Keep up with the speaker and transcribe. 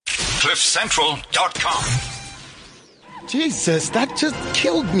CliffCentral.com. Jesus, that just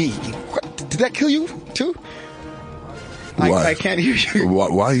killed me. What, did that kill you too? Why? I can't hear you.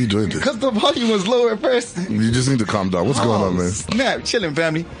 Why are you doing this? Because the volume was low at first. You just need to calm down. What's going on, man? Snap, chilling,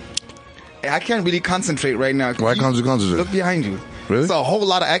 family. I can't really concentrate right now. Why can't you concentrate? Look behind you. Really? It's a whole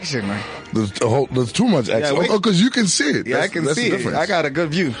lot of action, man. There's too much action. Yeah, because you can see it. Yeah, I can see it. I got a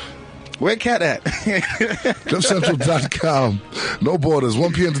good view. Where Cat at? CliffCentral.com. No borders.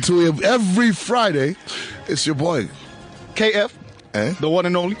 1 p.m. to 2 a.m. every Friday. It's your boy. KF. Eh? The one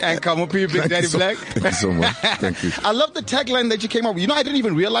and only, and come up here, Big Daddy Black. Thank you so much. Thank you. I love the tagline that you came up with. You know, I didn't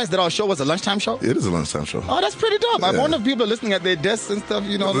even realize that our show was a lunchtime show. It is a lunchtime show. Oh, that's pretty dope. I wonder if people are listening at their desks and stuff,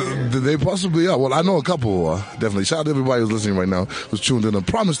 you know. They possibly are. Well, I know a couple who are, definitely. Shout out to everybody who's listening right now, who's tuned in and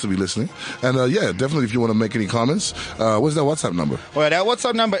promised to be listening. And yeah, definitely if you want to make any comments, what's that WhatsApp number? Well, that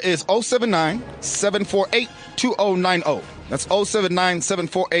WhatsApp number is 079-748-2090. That's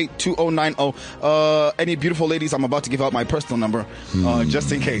 079-748-2090. Any beautiful ladies, I'm about to give out my personal number,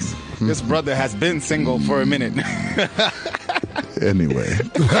 just in case. This brother has been single for a minute. Anyway.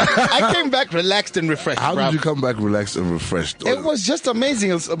 I came back relaxed and refreshed. How did you come back relaxed and refreshed? It was just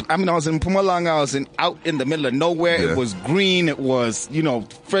amazing. I was in Mpumalanga. I was out in the middle of nowhere. Yeah. It was green. It was,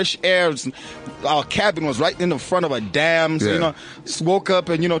 fresh air. Our cabin was right in the front of a dam. So, just woke up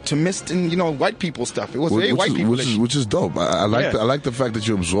and, to mist and, white people stuff. It was very white people. Which is dope. I like the fact that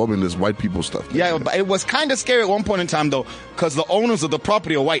you're absorbing this white people stuff. Yeah, but it was kind of scary at one point in time, though, because the owners of the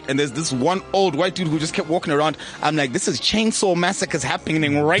property are white, and there's this one old white dude who just kept walking around. I'm like, this is chainsaw massacres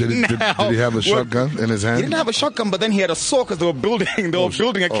happening right now. Did he have a shotgun in his hand? He didn't have a shotgun, but then he had a saw because they were building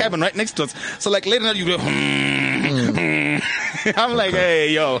a cabin right next to us. So like later night, you go, I'm like, hey,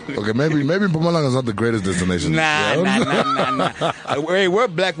 yo. Okay, maybe Mpumalanga is not the greatest destination. Nah. We're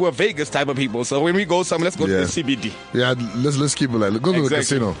black, we're Vegas type of people. So when we go somewhere, let's go to the CBD. Yeah, let's keep it like, go to the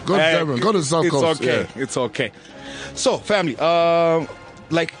casino. Go to Durban, go to the South Coast. It's okay. So, family,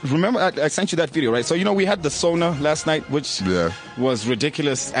 remember I sent you that video, right? So, we had the sauna last night, which was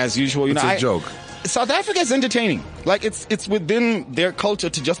ridiculous as usual. It's a joke. South Africa is entertaining. Like, it's within their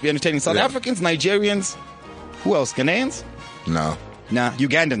culture to just be entertaining. South Africans, Nigerians, who else? Ghanaians? No. Nah,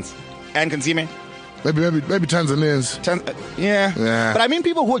 Ugandans. And Kanzime? Maybe Tanzanians. Yeah. But I mean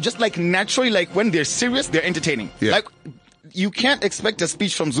people who are just naturally, when they're serious, they're entertaining. Yeah. Like, you can't expect a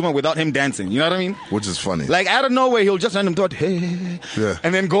speech from Zuma without him dancing. You know what I mean? Which is funny. Like, out of nowhere, he'll just random thought, hey,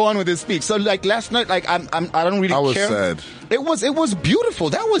 and then go on with his speech. So, last night, I don't really care. I was sad. It was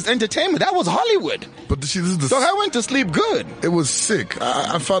beautiful. That was entertainment. That was Hollywood. But see, so I went to sleep good. It was sick.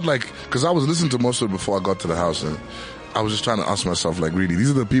 I felt because I was listening to most of it before I got to the house, and I was just trying to ask myself, really,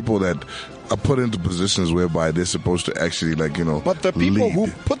 these are the people that are put into positions whereby they're supposed to actually, But the people lead. who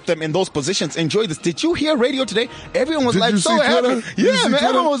put them in those positions enjoy this. Did you hear radio today? Everyone was so happy. Yeah, man,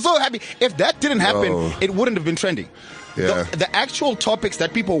 everyone was so happy. If that didn't happen, it wouldn't have been trending. Yeah. The actual topics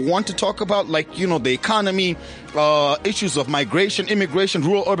that people want to talk about, the economy, issues of migration, immigration,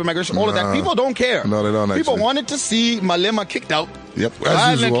 rural, urban migration, all of that, people don't care. No, they don't People actually. wanted to see Malema kicked out. Yep,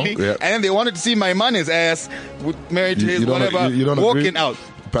 as usual. Yep. And then they wanted to see Maimane's ass married to his walking out.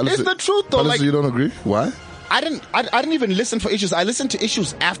 Palace, it's the truth, though. Palace, you don't agree? Why? I didn't even listen for issues. I listened to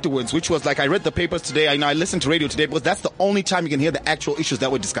issues afterwards, which was I read the papers today. I listened to radio today because that's the only time you can hear the actual issues that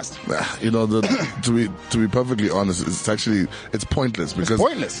were discussed. To be perfectly honest, it's pointless because it's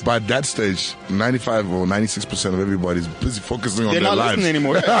pointless. By that stage, 95 or 96% of everybody's busy focusing on their lives. They're not listening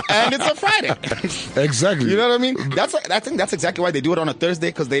anymore, and it's a Friday. Exactly. You know what I mean? I think that's exactly why they do it on a Thursday,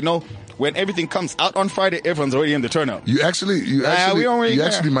 because they know when everything comes out on Friday, everyone's already in the turnout. You actually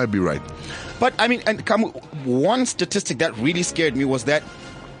might be right. But I mean, one statistic that really scared me was that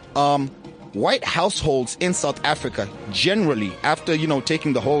white households in South Africa generally, after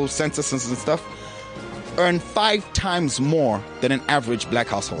taking the whole census and stuff, earn 5 times more than an average black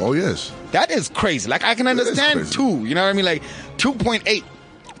household. Oh yes, that is crazy. I can understand 2. You know what I mean? 2.8,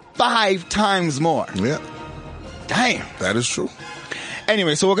 5 times more. Yeah, damn, that is true.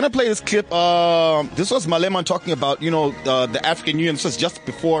 Anyway, so we're going to play this clip. This was Malema talking about, the African Union. This was just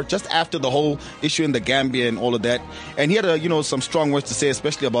after the whole issue in the Gambia and all of that. And he had, some strong words to say,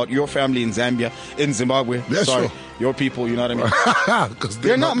 especially about your family in Zimbabwe. Yeah, Sorry, sure. Your people, you know what I mean? Because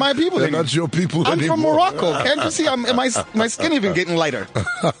they're not my people. They're not your people I'm anymore. from Morocco. Can't you see my skin even getting lighter?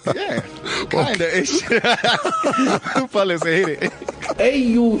 Yeah, kind of ish. Fellas, hit it.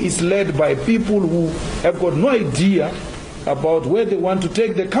 AU is led by people who have got no idea about where they want to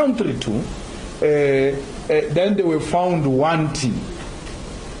take the country to. Then they were found wanting.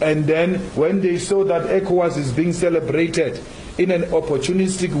 And then when they saw that ECOWAS is being celebrated in an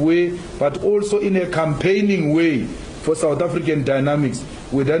opportunistic way, but also in a campaigning way, for South African dynamics.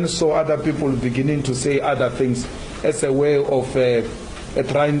 We then saw other people beginning to say other things as a way of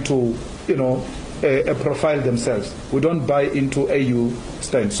trying to, profile themselves. We don't buy into AU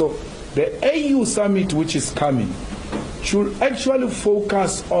stand. So the AU summit which is coming should actually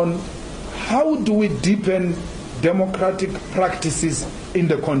focus on how do we deepen democratic practices in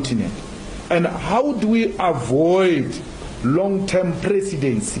the continent, and how do we avoid long-term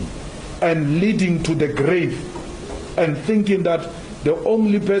presidency and leading to the grave and thinking that the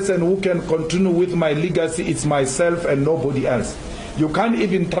only person who can continue with my legacy is myself and nobody else. You can't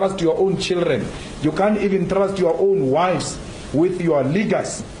even trust your own children. You can't even trust your own wives with your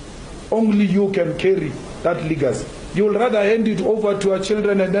legacy. Only you can carry that legacy. You'll rather hand it over to your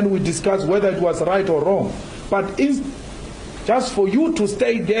children and then we discuss whether it was right or wrong. But just for you to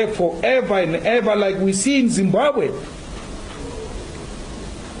stay there forever and ever like we see in Zimbabwe.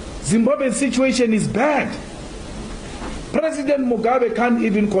 Zimbabwe's situation is bad. President Mugabe can't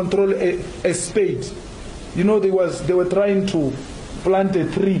even control a spade. They were trying to plant a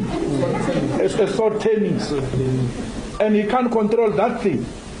tree, a sword turning, and he can't control that thing.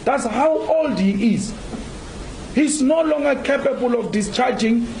 That's how old he is. He's no longer capable of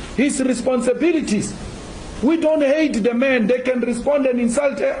discharging his responsibilities. We don't hate the man. They can respond and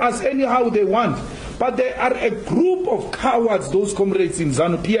insult us anyhow they want. But they are a group of cowards, those comrades in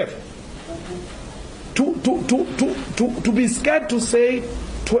ZANU-PF. To be scared to say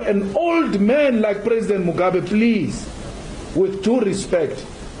to an old man like President Mugabe, please, with due respect,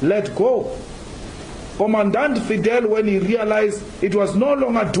 let go. Commandant Fidel, when he realized it was no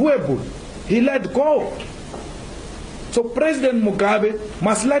longer doable, he let go. So President Mugabe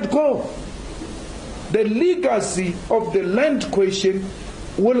must let go. The legacy of the land question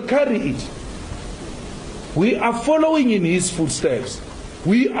will carry it. We are following in his footsteps.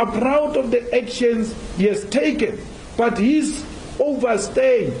 We are proud of the actions he has taken, but his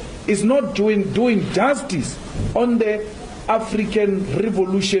overstay is not doing justice on the African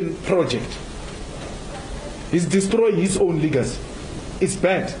Revolution project. He's destroying his own legacy. It's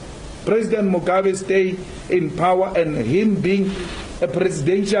bad. President Mugabe stay in power and him being a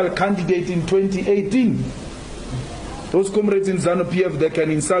presidential candidate in 2018. Those comrades in ZANU-PF, they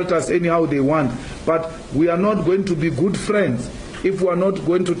can insult us anyhow they want, but we are not going to be good friends if we are not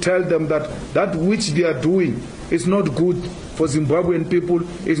going to tell them that which they are doing is not good for Zimbabwean people,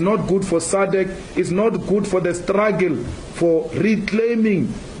 is not good for SADC, is not good for the struggle for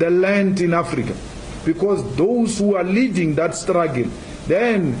reclaiming the land in Africa. Because those who are leading that struggle,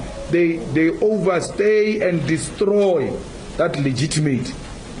 then they overstay and destroy that legitimate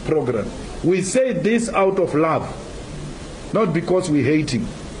program. We say this out of love, not because we hate him.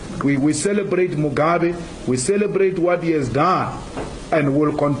 We celebrate Mugabe, we celebrate what he has done, and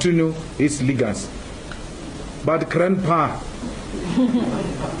will continue his legacy. But Grandpa,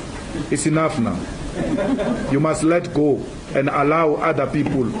 it's enough now. You must let go and allow other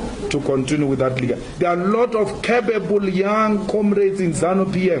people to continue with that legacy. There are a lot of capable young comrades in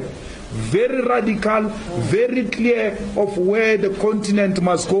ZANU-PF, very radical, very clear of where the continent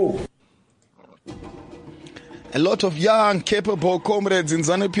must go. A lot of young, capable comrades in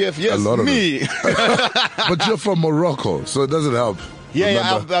ZANU-PF. Yes, A lot of me. But you're from Morocco, so it doesn't help.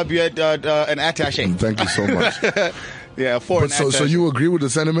 I'll be at an attaché. Thank you so much. Yeah, for But so you agree with the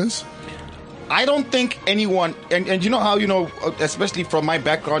sentiments? I don't think anyone, and you know how, especially from my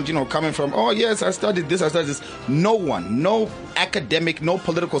background, coming from, oh yes, I studied this, no one, no academic, no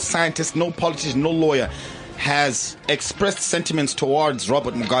political scientist, no politician, no lawyer has expressed sentiments towards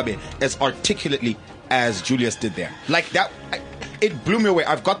Robert Mugabe as articulately as Julius did there. Like that, it blew me away.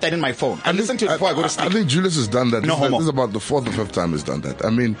 I've got that in my phone. I listened to it before I go to sleep. I think Julius has done that. No homo. This is about the fourth or fifth time he's done that. I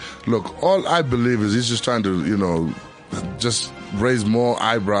mean, look, all I believe is he's just trying to, just raise more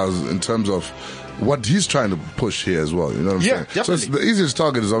eyebrows in terms of what he's trying to push here as well. You know what I'm saying? Definitely. So the easiest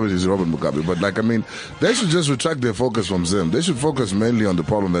target is obviously Robert Mugabe. But they should just retract their focus from Zim. They should focus mainly on the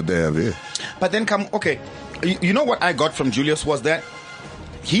problem that they have here. But then you know what I got from Julius was that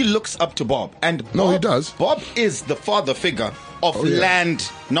he looks up to Bob, and he does. Bob is the father figure of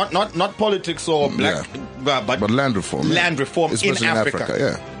land, not politics or black, but land reform. Land reform especially in Africa.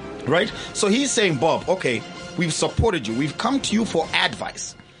 Yeah. Right? So he's saying, Bob, okay, we've supported you. We've come to you for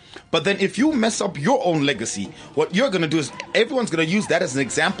advice. But then if you mess up your own legacy, what you're going to do is everyone's going to use that as an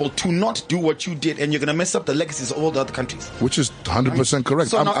example to not do what you did, and you're going to mess up the legacies of all the other countries. Which is 100%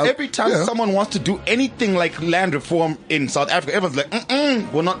 correct. So now every time someone wants to do anything like land reform in South Africa, everyone's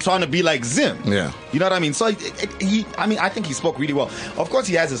like, we're not trying to be like Zim. Yeah. You know what I mean? So I think he spoke really well. Of course,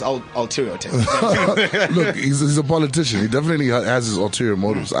 he has his ulterior motives. Look, he's a politician. He definitely has his ulterior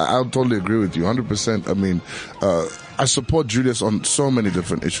motives. I totally agree with you, 100%. I mean, I support Julius on so many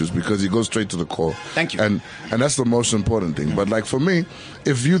different issues because he goes straight to the core. Thank you. And that's the most important thing. But like for me,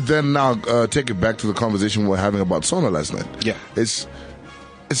 if you then now take it back to the conversation we were having about Sona last night, Yeah. it's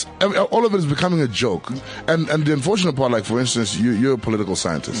all of it is becoming a joke. And the unfortunate part, like for instance, you're a political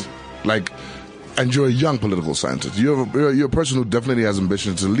scientist, and you're a young political scientist. You're a person who definitely has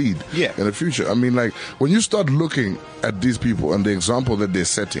ambitions to lead in the future. I mean, like, when you start looking at these people and the example that they're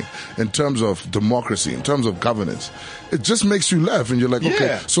setting in terms of democracy, in terms of governance, it just makes you laugh. And you're like,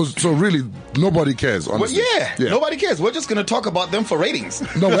 okay, so really, nobody cares, honestly. Well, nobody cares. We're just going to talk about them for ratings.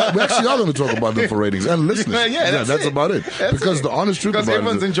 No, we actually are going to talk about them for ratings and listeners. That's about it. Because the honest truth about it, because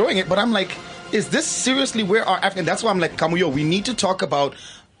everyone's enjoying it. But I'm like, is this seriously where our African... That's why I'm like, Kamuyo, we need to talk about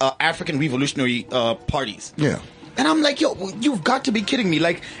African revolutionary parties. Yeah. And I'm like, yo, you've got to be kidding me.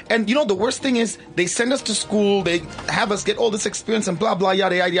 Like, and you know, the worst thing is they send us to school, they have us get all this experience and blah, blah,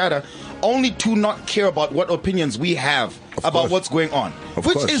 yada, yada, yada, only to not care about what opinions we have about what's going on,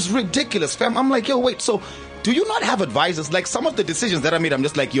 which is ridiculous, fam. I'm like, yo, wait, so do you not have advisors? Like, some of the decisions that I made, I'm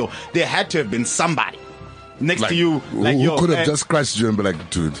just like, yo, there had to have been somebody next to you, like, who could have just scratched you and be like,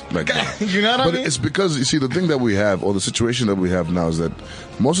 dude, like, you know what I mean? But it's because, you see, the thing that we have, or the situation that we have now, is that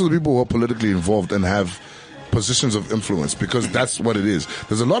most of the people who are politically involved and have positions of influence, because that's what it is.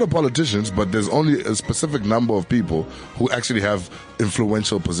 There's a lot of politicians, but there's only a specific number of people who actually have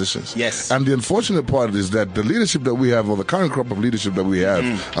influential positions. Yes. And the unfortunate part is that the leadership that we have, or the current crop of leadership that we have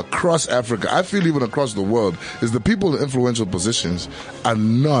across Africa, I feel even across the world, is the people in influential positions are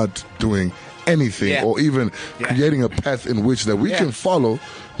not doing anything or even creating a path in which that we can follow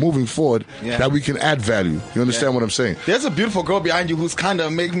moving forward, that we can add value. You understand what I'm saying? There's a beautiful girl behind you who's kind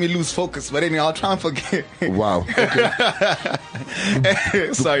of making me lose focus, but anyway, I'll try and forget. Wow. Okay.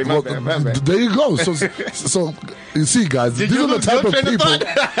 Sorry, my bad. There you go. So you see, guys, these are the type of people.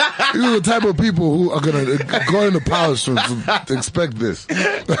 These are the type of people who are gonna go into power soon to expect this.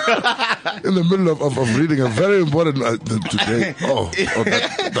 In the middle of reading a very important today.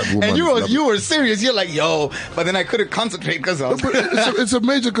 That woman. And you were serious. You're like, yo, but then I couldn't concentrate because I was. It's a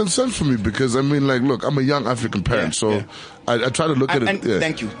major concern for me because I mean, like, look, I'm a young African parent, so I try to look at it. And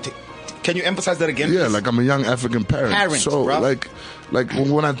thank you. Can you emphasize that again? Yeah, please? like I'm a young African parent. So bro. like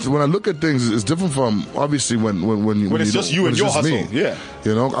when I look at things, it's different from obviously when it's just you and your hustle. Me. Yeah,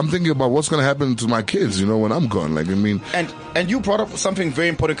 you know, I'm thinking about what's going to happen to my kids. You know, when I'm gone. Like, I mean, and you brought up something very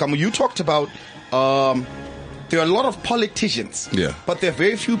important, Kamu. You talked about there are a lot of politicians, but there are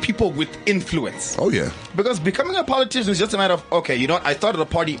very few people with influence. Oh yeah, because becoming a politician is just a matter of, okay, you know what, I started a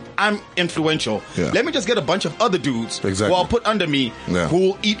party, I'm influential. Let me just get a bunch of other dudes who I'll put under me who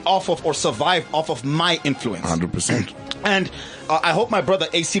will eat off of or survive off of my influence. 100%. And I hope my brother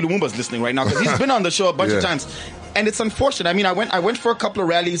AC Lumumba's listening right now, because he's been on the show a bunch of times. And it's unfortunate. I mean, I went for a couple of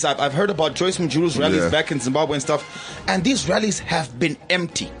rallies. I've heard about Joyce Mjuru's rallies back in Zimbabwe and stuff. And these rallies have been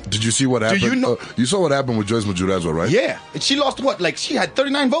empty. Did you see what happened? You know, you saw what happened with Joyce Mjuru as well, right? Yeah. She lost what? Like, she had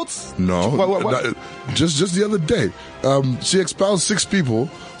 39 votes? No. What? Just the other day. She expelled 6 people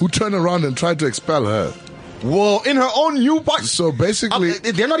who turned around and tried to expel her. Whoa, in her own new party. So basically,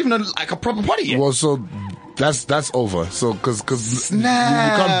 they're not even like a proper party yet. Well, so that's over. So because you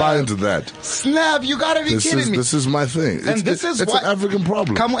can't buy into that. Snap! You gotta be kidding me. This is my thing. And it's an African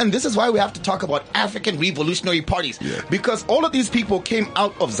problem. Come on, and this is why we have to talk about African revolutionary parties, because all of these people came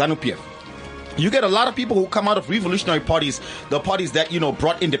out of ZANU-PF. You get a lot of people who come out of revolutionary parties, the parties that, you know,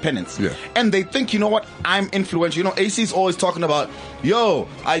 brought independence. And they think, you know what, I'm influential. You know, AC's always talking about, yo,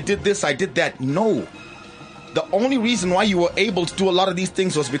 I did this, I did that. No. The only reason why you were able to do a lot of these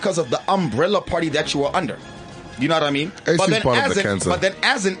things was because of the umbrella party that you were under. You know what I mean? But then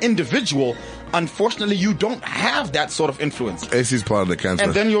as an individual, unfortunately, you don't have that sort of influence. AC's part of the cancer.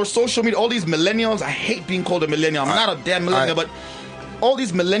 And then your social media, all these millennials, I hate being called a millennial. I'm not a damn millennial, but all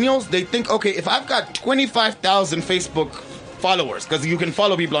these millennials, they think, okay, if I've got 25,000 Facebook followers, because you can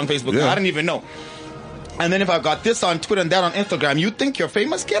follow people on Facebook, I didn't even know. And then if I've got this on Twitter and that on Instagram, you think you're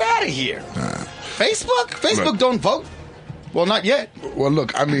famous? Get out of here. Facebook don't vote. Well, not yet. Well,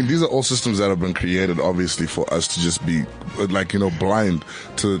 look, I mean, these are all systems that have been created, obviously, for us to just be, like, you know, blind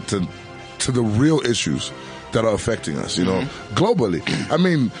to the real issues that are affecting us, you know, globally. I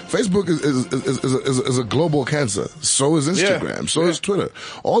mean, Facebook is a global cancer. So is Instagram. So is Twitter.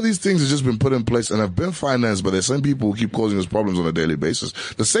 All these things have just been put in place and have been financed by the same people who keep causing us problems on a daily basis.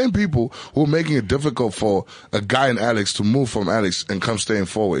 The same people who are making it difficult for a guy in Alex to move from Alex and come stay in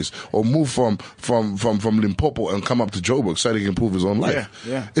Fourways, or move from Limpopo and come up to Joburg so that he can improve his own life.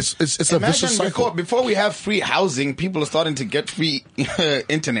 It's a vicious cycle. Before we have free housing, people are starting to get free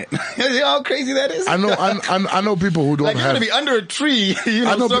internet. You know how crazy that is? I know I know people who don't Like, you're have. going to be under a tree,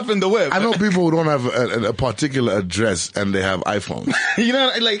 surfing the web. I know people who don't have a particular address and they have iPhones. You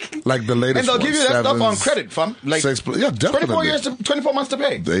know, like the latest and they'll give you that stuff on credit, fam. Like, yeah, definitely. 24 months to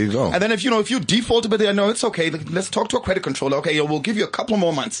pay. There you go. And then if you default, but they know it's okay. Let's talk to a credit controller. Okay, we'll give you a couple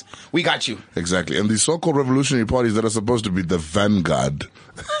more months. We got you. Exactly. And these so-called revolutionary parties that are supposed to be the vanguard.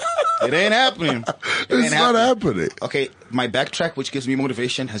 It ain't happening. It's not happening. Okay, my backtrack, which gives me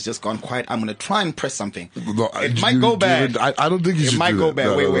motivation, has just gone quiet. I'm going to try and press something. No, it might go bad. I don't think you should do that. It might go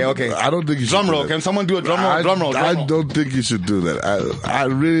bad. Wait, okay. I don't think you should drum do roll. that. Can someone do a drum roll? Drum roll. I don't think you should do that. I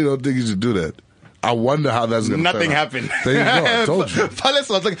really don't think you should do that. I wonder how that's going to Nothing happened. There you go. I told you.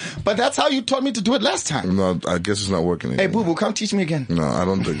 But that's how you taught me to do it last time. No, I guess it's not working Hey, anymore. boo-boo, come teach me again. No, I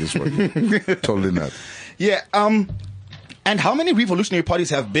don't think it's working. Totally not. Yeah. And how many revolutionary parties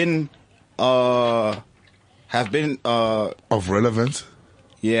have been Of relevance?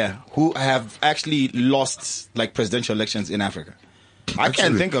 Yeah, who have actually lost like presidential elections in Africa? I can't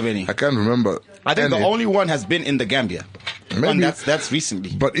Actually, think of any. I can't remember. I think any. the only one has been in the Gambia. Maybe. And that's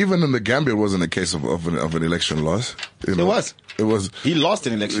recently. But even in the Gambia, it wasn't a case of an election loss. You know? was. It was. He lost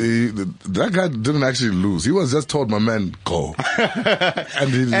an election. That guy didn't actually lose. He was just told, my man, go.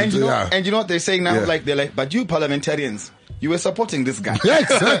 and you know what they're saying now? Yeah. They're like, but you parliamentarians, you were supporting this guy. Yeah,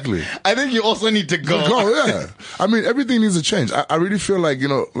 exactly. I think you also need to go. Yeah. I mean, everything needs to change. I really feel like,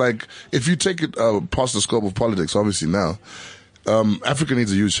 like if you take it past the scope of politics, obviously now, Africa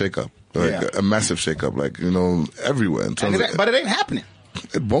needs a huge shakeup. Like a massive shakeup, like, everywhere. But it ain't happening.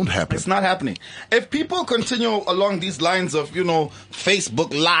 It won't happen. It's not happening. If people continue along these lines of,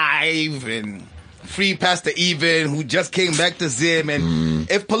 Facebook Live and Free Pastor Even, who just came back to Zim, and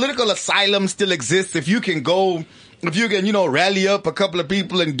if political asylum still exists, if you can, rally up a couple of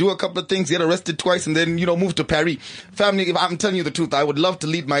people and do a couple of things, get arrested twice, and then, move to Paris. Family, if I'm telling you the truth, I would love to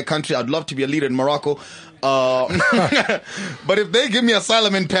lead my country. I'd love to be a leader in Morocco. But if they give me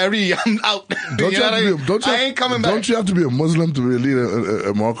asylum in Paris, I'm out. I ain't coming back. Don't you have to be a Muslim to be a leader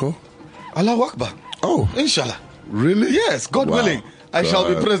in Morocco? Allahu Akbar. Oh. Inshallah. Really? Yes, God willing. I shall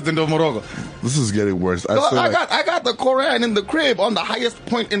be president of Morocco. This is getting worse. I got the Quran in the crib on the highest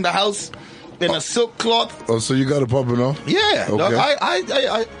point in the house in a silk cloth. Oh, so you got it popping off? Yeah. Okay.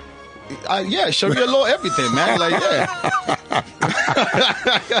 Dog, yeah, Sharia law, everything, man. Like, yeah.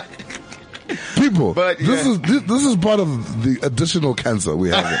 People, but, this is part of the additional cancer we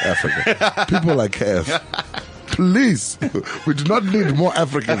have in Africa. People like KF. Please, we do not need more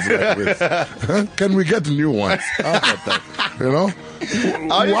Africans like this. Huh? Can we get new ones? How about that?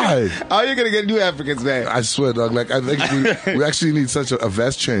 Why? How are you going to get new Africans, man? I swear, dog. Like, I think we actually need such a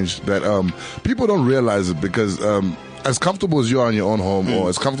vast change that people don't realize it because as comfortable as you are in your own home or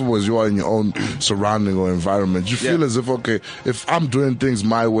as comfortable as you are in your own surrounding or environment, you feel as if, okay, if I'm doing things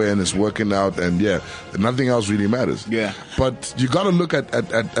my way and it's working out and nothing else really matters. Yeah. But you got to look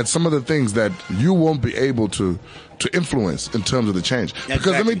at some of the things that you won't be able to influence in terms of the change. Exactly.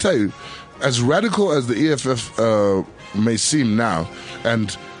 Because let me tell you, as radical as the EFF may seem now,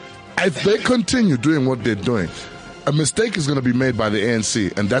 and if they continue doing what they're doing, a mistake is going to be made by the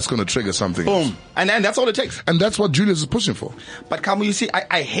ANC, and that's going to trigger something. Boom. Else. And that's all it takes. And that's what Julius is pushing for. But Kamu, you see,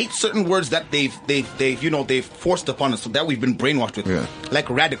 I hate certain words that they've forced upon us, so that we've been brainwashed with. Yeah. Like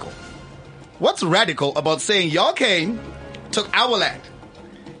radical. What's radical about saying y'all came, took our land,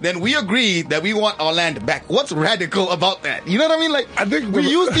 then we agreed that we want our land back? What's radical about that? You know what I mean? Like, I think we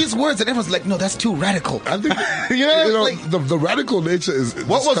use these words and everyone's like, no, that's too radical. I think the radical nature is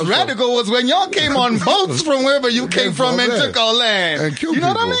what was radical was when y'all came on boats from wherever you came from and took our land and killed you know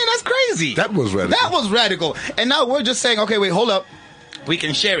people. what I mean? That's crazy. That was radical. That was radical. And now we're just saying, okay, wait, hold up, we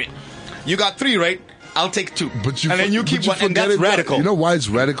can share it. You got 3, right? I'll take 2. Then you keep one, and that's radical. You know why it's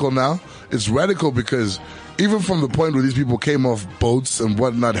radical now? It's radical because even from the point where these people came off boats and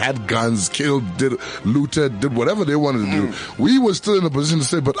whatnot, had guns, killed, looted, did whatever they wanted to do, we were still in a position to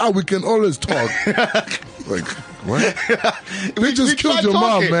say, but we can always talk. Like, what? They just killed your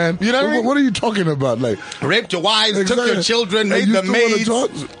mom, man. You know what I mean? What are you talking about? Like, raped your wives, took your children, made them maids.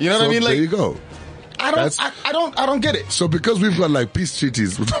 You know what I mean? Like, there you go. I don't get it. So because we've got like peace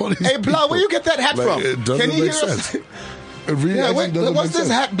treaties with all these Hey, Blah, people, where you get that hat like, from? It doesn't make sense. It really doesn't what's make this sense.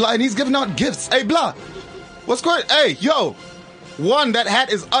 hat, Blah? And he's giving out gifts. Hey, Blah, what's going? Hey, yo, one, that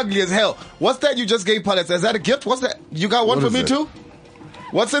hat is ugly as hell. What's that you just gave Pallets? Is that a gift? What's that? You got one What for is me that? too?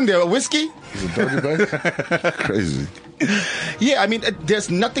 What's in there? A whiskey? Is it doggy bag? Crazy. Yeah, I mean,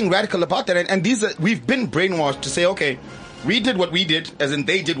 there's nothing radical about that. And these are, we've been brainwashed to say, okay, we did what we did, as in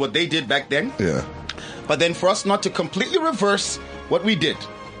they did what they did back then. Yeah. But then for us not to completely reverse what we did,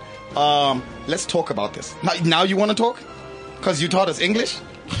 let's talk about this. Now you want to talk? Because you taught us English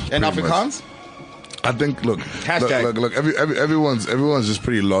and Pretty Afrikaans? I think, look, Hashtag. look, everyone's just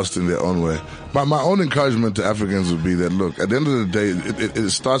pretty lost in their own way. But my own encouragement to Africans would be that, look, at the end of the day, it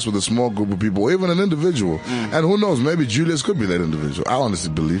starts with a small group of people, or even an individual. And who knows, maybe Julius could be that individual. I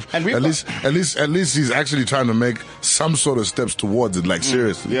honestly believe. And at least he's actually trying to make some sort of steps towards it, like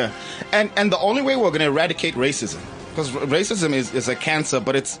seriously. Yeah. And the only way we're going to eradicate racism, because racism is a cancer,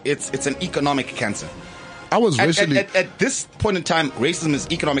 but it's an economic cancer. I was racially... At this point in time, racism is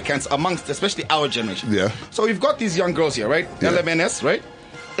economic cancer amongst especially our generation. Yeah. So we've got these young girls here, right? Yeah. LMNS, right?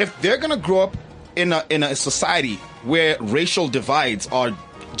 If they're going to grow up in a society where racial divides are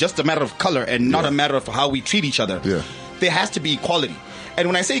just a matter of color and not a matter of how we treat each other, there has to be equality. And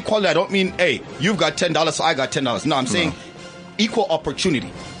when I say equality, I don't mean, hey, you've got $10, so I got $10. No, I'm saying equal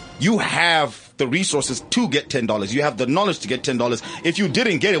opportunity. You have the resources to get $10. You have the knowledge to get $10. If you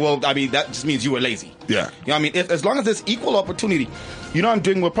didn't get it, well, I mean, that just means you were lazy. Yeah. You know what I mean? As long as there's equal opportunity, you know what I'm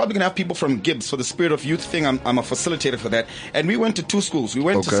doing? We're probably going to have people from Gibbs for the Spirit of Youth thing. I'm a facilitator for that. And we went to 2 schools. We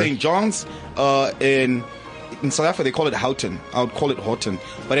went to St. John's in South Africa. They call it Houghton. I would call it Horton.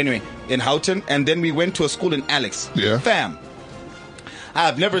 But anyway, in Houghton. And then we went to a school in Alex. Yeah. Fam.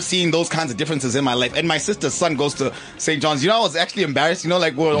 I've never seen those kinds of differences in my life. And my sister's son goes to St. John's. You know, I was actually embarrassed. You know,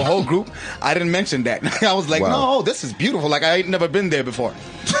 like we're a whole group. I didn't mention that. I was like, no, this is beautiful. Like I ain't never been there before.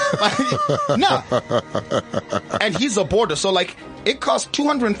 No. And he's a boarder. So like it costs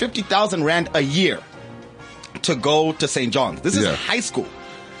 250,000 Rand a year to go to St. John's. This is high school.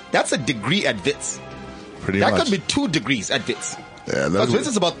 That's a degree at WITS. Pretty much. That could be 2 degrees at WITS. Yeah, because WITS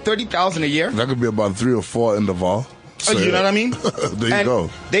is about 30,000 a year. That could be about 3 or 4 in the Val. So, you know what I mean? There you go.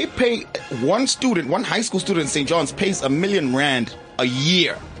 They pay one high school student in St. John's pays R1 million a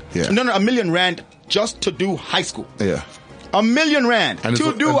year. Yeah. No, R1 million just to do high school. Yeah. R1 million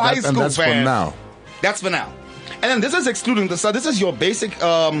to do high school. And that's for now. That's for now. And then this is excluding this is your basic,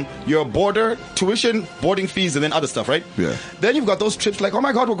 your tuition, boarding fees, and then other stuff, right? Yeah. Then you've got those trips like, oh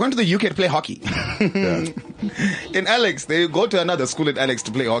my God, we're going to the UK to play hockey. In Alex, they go to another school in Alex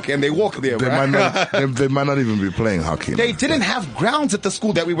to play hockey, and they walk there. They might not even be playing hockey. They didn't have grounds at the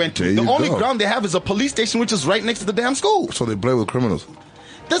school that we went to. The only ground they have is a police station, which is right next to the damn school. So they play with criminals.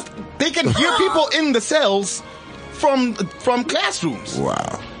 They can hear people in the cells from classrooms.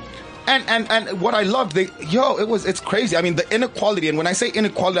 Wow. And what I loved, it's crazy. I mean, the inequality, and when I say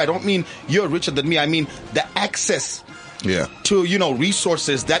inequality, I don't mean you're richer than me. I mean the access to,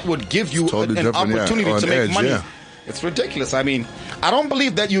 resources that would give you an opportunity to make money. Yeah. It's ridiculous. I mean, I don't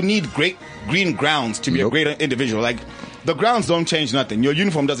believe that you need great green grounds to be a great individual. Like, the grounds don't change nothing. Your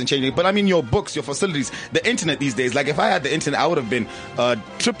uniform doesn't change anything. But I mean, your books, your facilities, the internet these days. Like, if I had the internet, I would have been a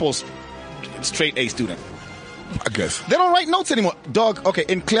triple straight A student. I guess. They don't write notes anymore. Dog, okay,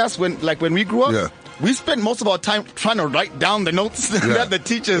 in class, when we grew up, we spent most of our time trying to write down the notes that the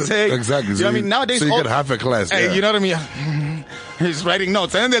teachers say. Exactly. You know what I mean? Nowadays, so you get half a class. Hey, you know what I mean? He's writing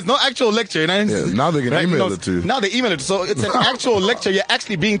notes. And then there's no actual lecture. You know? Now they can email it to you. Now they email it. So it's an actual lecture. You're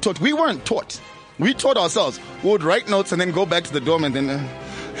actually being taught. We weren't taught. We taught ourselves. We would write notes and then go back to the dorm and then...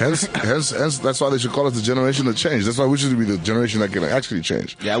 Hence, that's why they should call us the generation of change. That's why we should be the generation that can actually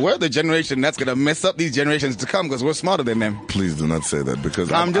change. Yeah, we're the generation that's going to mess up these generations to come because we're smarter than them. Please do not say that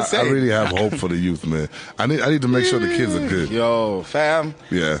because I'm just saying. I really have hope for the youth, man. I need to make sure the kids are good. Yo, fam.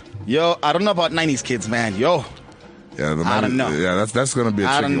 Yeah. Yo, I don't know about 90s kids, man. Yo. Yeah, I don't know. Yeah, that's going to be a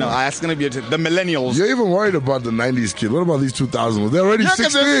I don't know. one. That's going to be the millennials. You're even worried about the 90s kids. What about these 2000s? They're already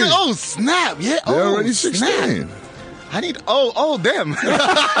 16. Oh, snap. Yeah. They're already 16. Snap. I need, them.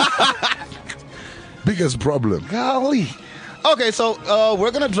 Biggest problem. Golly. Okay, so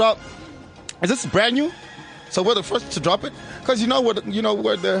we're going to drop, is this brand new? So we're the first to drop it? Because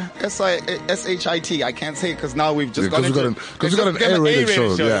we're the SHIT. I can't say it because now we've just got into... Because we got an A-rated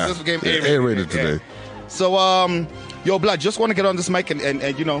show. Yeah, this became A-rated today. Yeah. So, yo, Blood, just want to get on this mic and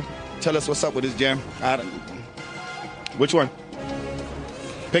tell us what's up with this jam. Which one?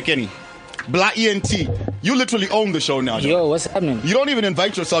 Pick any. Black ENT. You literally own the show now. Yo, what's happening? You don't even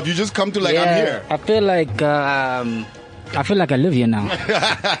invite yourself. You just come to I'm here. I feel like I live here now.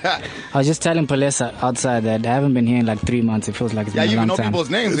 I was just telling Palesa outside that I haven't been here in like 3 months. It feels like it's been a long time. You know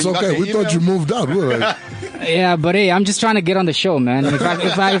people's names. It's okay. We thought you moved out. Yeah, but hey, I'm just trying to get on the show, man.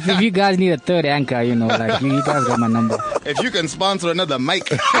 If you guys need a third anchor, you guys got my number. If you can sponsor another mic.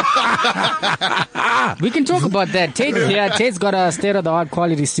 We can talk about that. Tate's got a state-of-the-art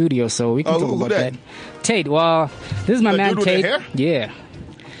quality studio, so we can talk about that. Tate, well, this is my man dude Tate. With the hair? Yeah.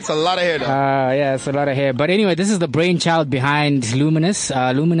 It's a lot of hair, though. Yeah, it's a lot of hair. But anyway, this is the brainchild behind Luminous.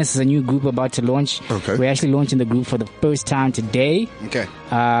 Luminous is a new group about to launch. Okay. We're actually launching the group for the first time today. Okay.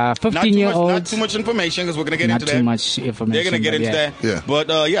 15-year-olds. Not too much information because we're going to get Not into too that. much information. They're going to get into that. Yeah. But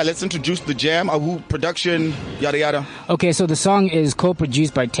let's introduce the jam. Who production, yada yada. Okay, so the song is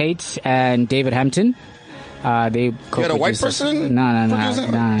co-produced by Tate and David Hampton. They You got a white person? No.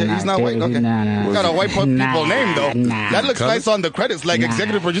 He's not white? Okay. No. Got a white people name, though. Nah. That looks nice on the credits, like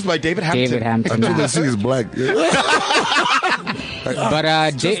executive produced by David Hampton. David Hampton. I think nah. the C is black.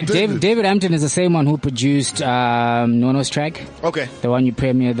 But David Hampton is the same one who produced Nono's track, Okay. the one you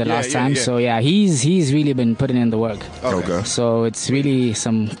premiered the last time. Yeah. So yeah, he's really been putting in the work. Okay. So it's really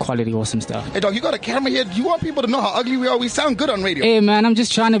some quality, awesome stuff. Hey, dog, you got a camera here. You want people to know how ugly we are. We sound good on radio. Hey man, I'm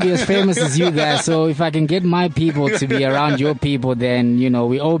just trying to be as famous as you guys. So if I can get my people to be around your people, then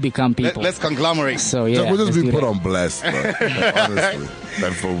we all become people. Let's conglomerate. So yeah, We'll just let's be do put that. on blast, bro. Honestly.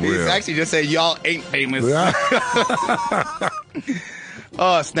 Like, for He's real. actually just saying y'all ain't famous. Yeah.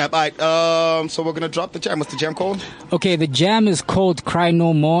 Oh, snap. All right. So we're going to drop the jam. What's the jam called? Okay, the jam is called Cry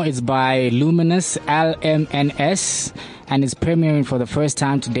No More. It's by Luminous, LMNS, and it's premiering for the first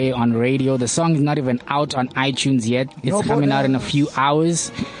time today on radio. The song is not even out on iTunes yet. It's coming out in a few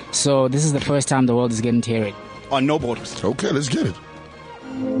hours. So this is the first time the world is getting to hear it. On No Borders. Okay, let's get it.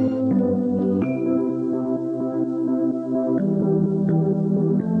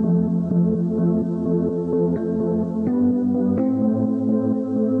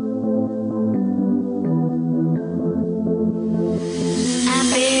 I've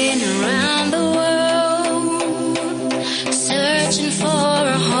been around the world searching for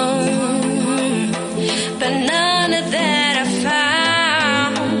a home, but none of that I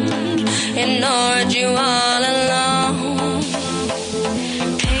found. Ignored you all along.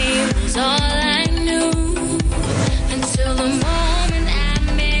 Pain was all I knew until the moment I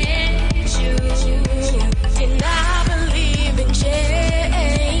met you. And I believe in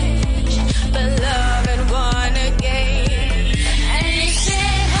change, but love had won again. And you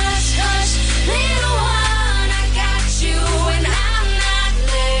said, hush, hush, little one, I got you, and I'm not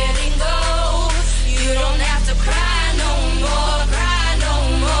letting go. You don't have to cry no more, cry no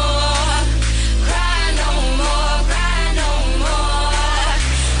more, cry no more, cry no more.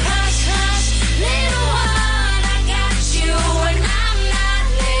 Hush, hush, little one, I got you, and I'm not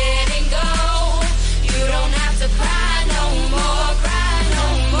letting go. You don't have to cry no more, cry no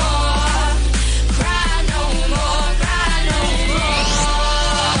more, cry no more, cry no more.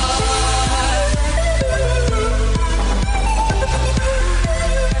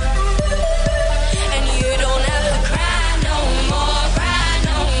 And you don't have to cry no more, cry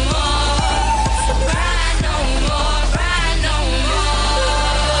no more, cry no more, cry no more.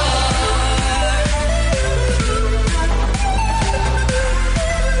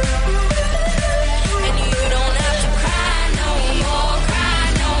 And you don't have to cry no more, cry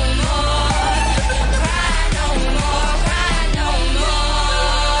no more, cry no more, cry no more.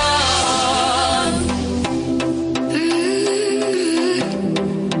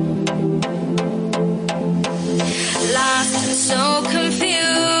 Lost and so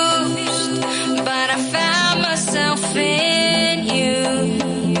confused, but I found myself in you.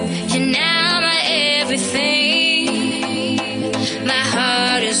 You're now my everything. My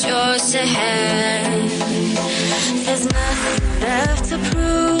heart is yours to have. There's nothing left to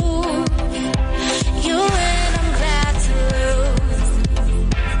prove. You and I'm glad to lose.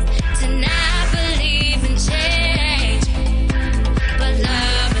 To not believe in change, but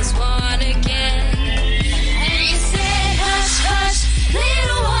love is won again. And you said, hush, hush,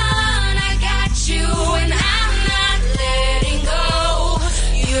 little one, I got you, and I'm not letting go.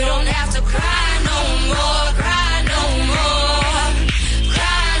 You don't have to cry no more, cry no more,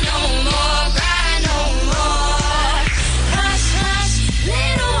 cry no more, cry no more. Hush, hush,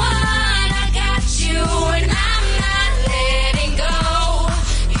 little one, I got you, and I'm not letting go.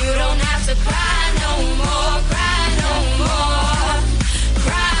 You don't have to cry no more, cry no more,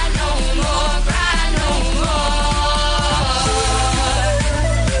 cry no more, cry no more.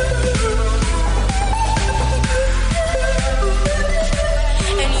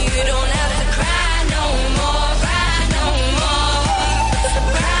 And you don't have to cry no more, cry no more,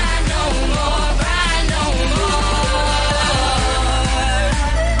 cry no more, cry no more.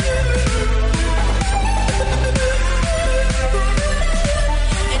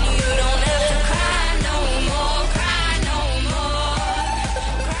 And you don't have to cry no more, cry no more,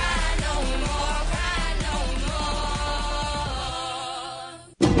 cry no more, cry no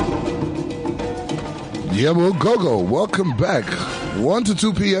more. Yeah, well, go. Welcome back. 1 to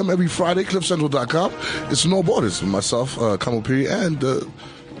 2 p.m. every Friday, cliffcentral.com. It's No Borders with myself, Kamal Piri, and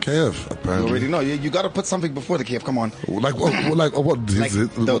KF, You apparently. already know. You got to put something before the KF. Come on. Like what? Like what? Like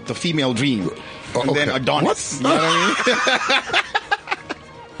the female dream. Oh, And then okay. Adonis. What? You know what I mean?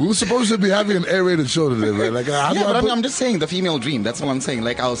 We were supposed to be having an A-rated show today, right? Like, how do Yeah, I but put- I'm just saying the female dream. That's what I'm saying.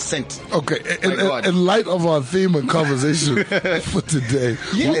 Like I was sent. Okay, My God. in light of our theme and conversation for today,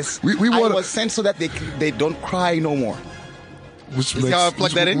 Yes. we I want was sent so that they don't cry no more. which You see how I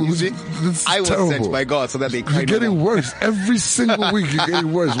plug that in? You see? I was terrible. sent by God so that they cry You're no getting more. worse every single week. You're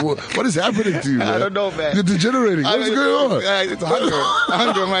getting worse. What is happening to you, man? I don't know, man. You're degenerating. What's going on? It's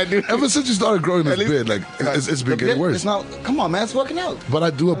hunger, my dude. Ever since you started growing this At least- beard, like it's been The getting beard worse. is now, come on, man, it's working out. But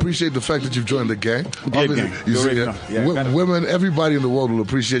I do appreciate the fact that you've joined the gang. Beard Obviously, gang. you You see, already know. Yeah, gotta- women, everybody in the world will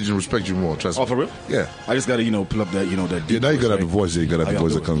appreciate you and respect you more. Trust me. Oh, for real? Yeah. I just gotta, pull up that, that. Yeah, deep now you voice, gotta have right? the voice. Yeah, you gotta have the How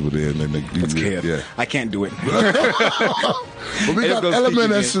voice y'all that comes with it. And then, like, It's KF. yeah. I can't do it. But we It got goes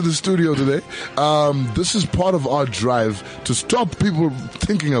Element S PG. in the studio today. This is part of our drive to stop people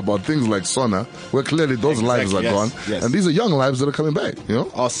thinking about things like sauna, where clearly those lives are Exactly, gone. yes, yes. And these are young lives that are coming back,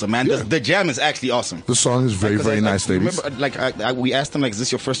 Awesome, man. Yeah. The jam is actually awesome. The song is very, Because very I nice, ladies. Remember, we asked them, like, is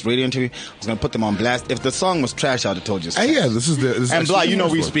this your first radio interview? I was going to put them on blast. If the song was trash, I would have told you. it's And trash. yeah, this is And blah, actually the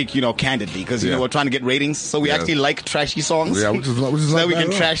we first speak, candidly, because, Yeah. we're trying to get ratings. So we Yeah. actually like trashy songs. Yeah, which is not so bad that we at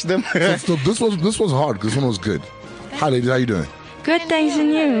can all. trash them. So this was hard because this one was good. Hi, ladies, how you doing? Good, thanks, and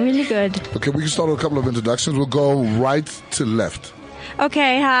you? Really good. Okay, we can start with a couple of introductions. We'll go right to left.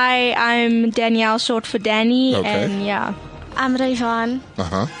 Okay, hi, I'm Danielle, short for Danny, Okay. and yeah. I'm Rayvon.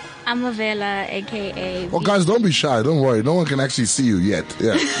 Uh-huh. I'm Avela, aka. Well, guys, don't be shy. Don't worry. No one can actually see you yet.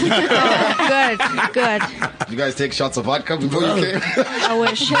 Yeah. Good. You guys take shots of vodka before you came? I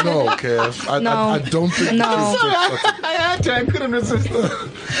wish. No, Kev. I don't think No. you can take I had to. I couldn't resist.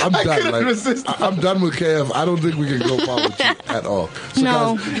 I'm I done. couldn't Like, resist. I'm done with KF. I don't think we can go far with you at all. So,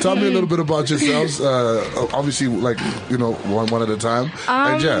 No. guys, tell me a little bit about yourselves. Obviously, like, one at a time.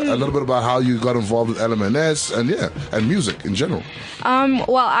 And yeah, a little bit about how you got involved with LMNS and music in general.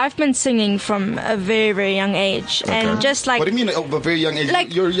 Well, I've been singing from a very, very young age, and just like What do you mean? A very young age?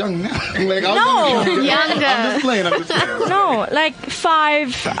 Like- You're young now. Like, No. Younger. I'm just playing. no, like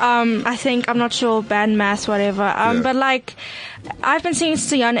 5. I think I'm not sure band math, whatever. Yeah. But like, I've been singing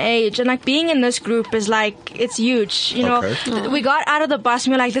since a young age, and like being in this group is like it's huge. Okay. We got out of the bus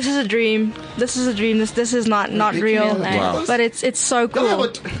and we're like, this is a dream. This is a dream. This is not real. Wow. But it's so cool.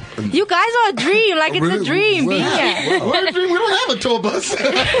 Yeah, You guys are a dream. Like it's Really? a dream being Wow. here. We're a dream. We don't have a tour bus.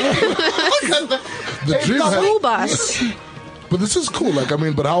 The dream The has, school bus. but this is cool. Like, I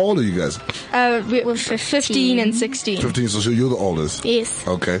mean, but how old are you guys? We're 15 and 16. 15, so you're the oldest. Yes.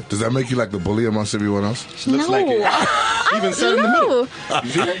 Okay. Does that make you like the bully amongst everyone else? Looks like it. Even said in the middle.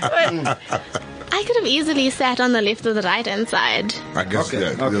 No. I could have easily sat on the left or the right hand side. I guess,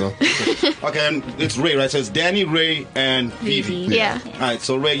 Okay, yeah. okay. Okay, and it's Ray, right? So it's Danny, Ray, and Vivi. Yeah. All right,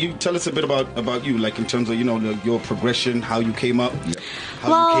 so Ray, you tell us a bit about you, like in terms of your progression, how you came up,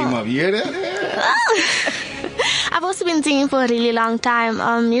 how you came up. You hear that? I've also been singing for a really long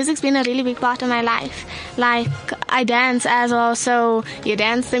time. Music's been a really big part of my life. Like, I dance as well, so you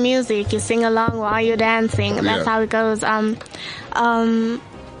dance the music, you sing along while you're dancing. That's how it goes.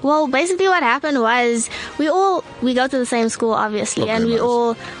 Well, basically what happened was we go to the same school, obviously, Okay, and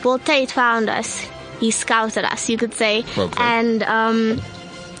nice. Tate found us. He scouted us, you could say. Okay. And,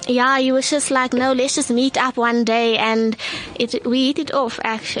 yeah, he was just like, no, let's just meet up one day, and we hit it off,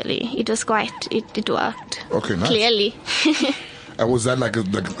 actually. It was it worked. Okay, nice. Clearly. And was that like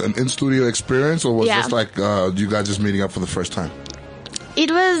an in-studio experience, or was Yeah. this like you guys just meeting up for the first time? We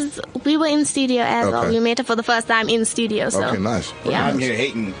were in studio as well. Okay. We met up for the first time in studio, so. Okay, nice. Yeah. I'm here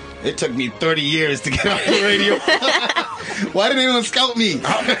hating. It took me 30 years to get on the radio. Why didn't anyone scout me?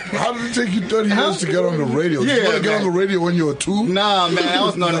 How did it take you 30 years to get on the radio? Did you Yeah, want to get on man. the radio when you were 2? Nah, man, I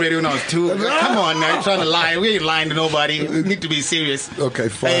wasn't on radio when I was 2. Come on, now, you're trying to lie. We ain't lying to nobody. We need to be serious. Okay,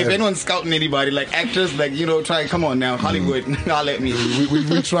 fine. Hey, if anyone's scouting anybody, like actors, like, try, come on now, Hollywood, I'll let me.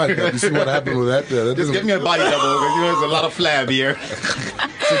 We tried that. You see what happened with that? Yeah, that Just doesn't- get me a body double, because, there's a lot of flab here.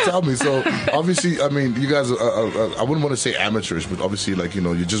 So tell me, so obviously, I mean, you guys are, I wouldn't want to say amateurs, but obviously, like,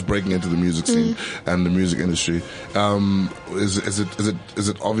 you're just breaking into the music scene and the music industry. Is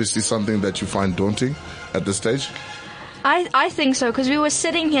it obviously something that you find daunting at this stage? I think so, because we were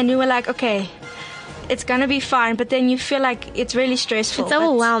sitting here and we were like, okay, it's gonna be fine, but then you feel like it's really stressful. It's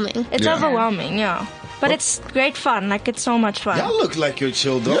overwhelming. It's Yeah. overwhelming, yeah. But it's great fun. Like, it's so much fun. Y'all look like you're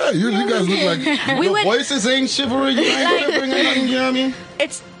chill, though. Yeah, you guys look like... We Your were voices ain't shivering, you ain't shivering, or nothing, you know what I mean?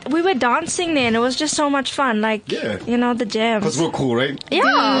 we were dancing there, and it was just so much fun. Like, Yeah. the jams. Because we're cool, right?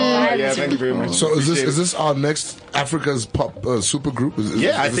 Yeah. Yeah, thank you very much. So is Appreciate this our next Africa's Pop super group? Is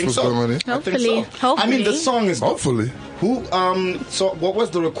I this think what's so. going on here? I think Hopefully. so. I mean, the song is Hopefully. Who? So, what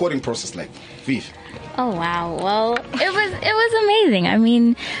was the recording process like, Viv? Oh wow! Well, it was amazing. I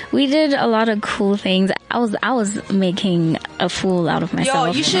mean, we did a lot of cool things. I was making a fool out of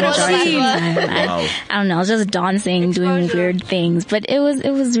myself. you should the have majority of the seen. time. I don't know. I was just dancing, doing Exposure. weird things, but it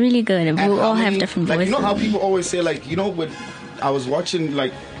was really good. And We how all have many- different like, voices. You know how people always say, like, you know, when I was watching,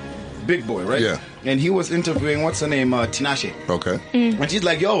 like, Big Boy, right? Yeah. And he was interviewing, what's her name, Tinashe. Okay. And she's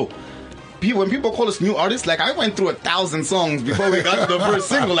like, yo, when people call us new artists, like, I went through 1,000 songs before we got to the first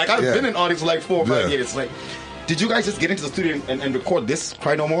single. Like, I've Yeah. been an artist for like 4 or 5 Yeah. years. Like, did you guys just get into the studio and record this,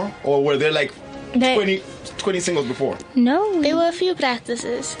 Cry No More? Or were there, like, 20 singles before No, There were a few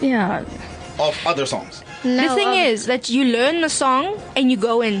practices. yeah. of other songs? No, The thing is that you learn the song and you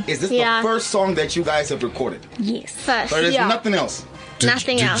go in. Is this Yeah. the first song that you guys have recorded? Yes. first, Or there's Yeah. nothing else?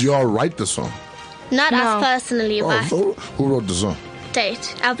 nothing did else. you all write the song? Not No. us personally, Oh, but so who wrote the song?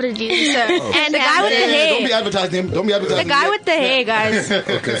 Tate, our producer, and The guy with the Hamden. hair. Don't be advertising him. Don't be The advertising guy him. with the hair, guys.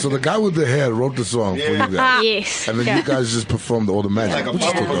 Okay, so the guy with the hair wrote the song for you guys. Yes. And then you guys just performed all the magic. like a which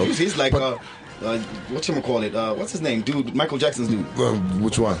is proper cool, though. producer. He's like, But, whatchamacallit? What's his name? Dude, Michael Jackson's dude.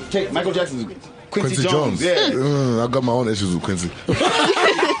 which one? Michael Jackson's dude. Quincy Jones. Yeah. I got my own issues with Quincy.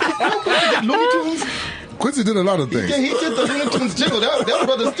 Looney Tunes. Quincy did a lot of things. Yeah, he did the Looney Tunes jingle. That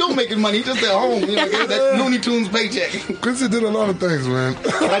brother's still making money. He just at home. You know, getting that Looney Tunes paycheck. Quincy did a lot of things, man.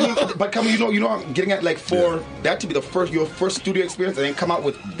 But I mean, but come on, you know, I'm getting at, like, for that to be your first studio experience and then come out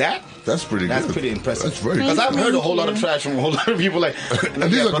with that. That's pretty That's good. pretty impressive. That's very Because good. I've heard a whole lot of trash from a whole lot of people. Like,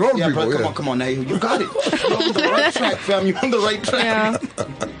 And these are grown people, brother, yeah. Come on, now you got it. You're on the right track, fam. You're on the right track.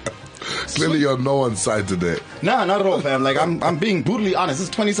 Yeah. Clearly, you're on no one's side today. Nah, not at all, fam. Like, I'm being brutally honest. This is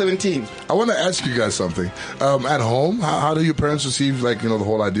 2017. I want to ask you guys something. At home, how do your parents receive, like, you know, the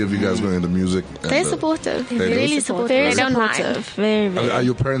whole idea of you guys going into music? And, They're supportive. They They're do? really supportive. Very They don't mind. supportive. Very, very. Are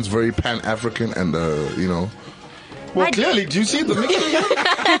your parents very Pan-African and, you know? Well, clearly, do you see the mixture?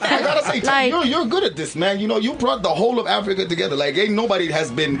 I gotta say, Like- you're good at this, man. You know, you brought the whole of Africa together. Like, ain't nobody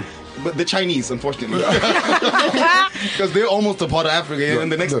has been, but the Chinese, unfortunately, because they're almost a part of Africa. And in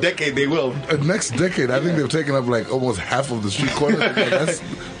the next decade, they will. Next decade, I think they've taken up, like, almost half of the street corners. Like,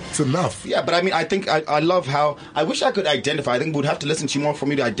 it's enough. Yeah, but I mean, I think I love how I wish I could identify. I think we'd have to listen to you more for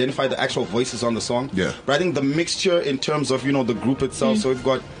me to identify the actual voices on the song. Yeah. But I think the mixture in terms of, you know, the group itself. So we've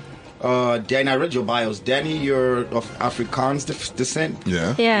got. Danny, I read your bios. Danny, you're of Afrikaans descent.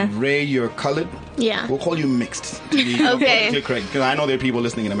 Yeah. Yeah. Ray, you're colored. Yeah. We'll call you mixed. To be, Okay. politically correct, because I know there are people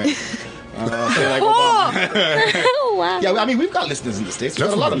listening in America. So like Oh! Obama. Oh wow. Yeah, I mean, we've got listeners in the States. We've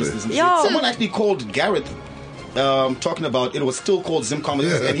got a lot of Definitely. listeners in the Yo. States. Someone actually called Gareth talking about it was still called Zim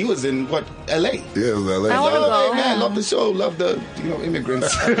Conversations, Yeah. and he was in, what, L.A.? Yeah, it was LA. I wanna Oh, go. hey, man, love the show, love the, you know,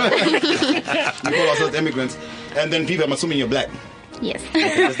 immigrants. We call ourselves immigrants. And then people, I'm assuming you're black. Yes.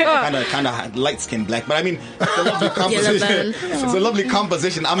 kind of light-skinned black, but I mean, it's a lovely composition. It's a lovely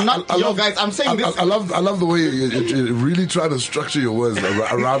composition. I'm not, guys. I'm saying this I love the way you really try to structure your words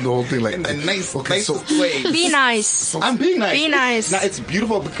around the whole thing, like in a nice, okay, nicest so way. Be nice. I'm being nice. Be nice. Now it's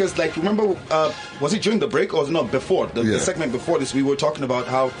beautiful because, like, remember, was it during the break or was it not before the Yeah. segment before this? We were talking about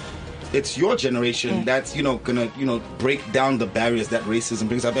how it's your generation that's, you know, gonna, you know, break down the barriers that racism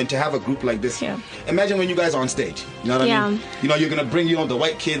brings up, and to have a group like this. Yeah. Imagine when you guys are on stage. You know what I Yeah. mean? You know, you're gonna bring, you know, the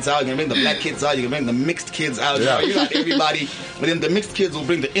white kids out. You're gonna bring the black kids out. You're gonna bring the mixed kids out. Yeah. You got everybody, but then the mixed kids will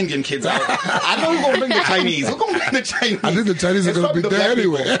bring the Indian kids out. I know we're gonna bring the Chinese. We're gonna bring the Chinese. I think the Chinese are It's going to be probably the there black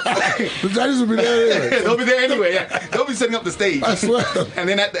anyway. people. The Chinese will be there anyway. They'll be there anyway. Yeah. They'll be setting up the stage. I swear. And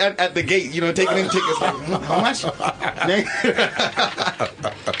then at the gate, you know, taking in tickets. Like, how much?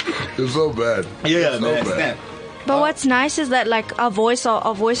 It's so bad. Yeah, It's man. so bad. Snap. But what's nice is that like our voices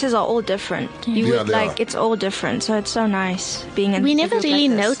are all different. You Yeah, would they like are. it's all different, so it's so nice being in. We a never group really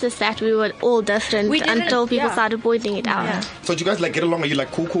like this. noticed that we were all different We didn't, until people yeah. started pointing it out. Yeah. So do you guys like get along? Are you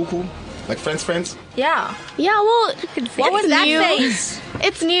like cool? Like friends? Yeah. Yeah, well, What was that new. face?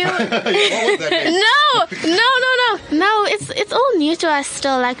 It's new. What was that? No. It's all new to us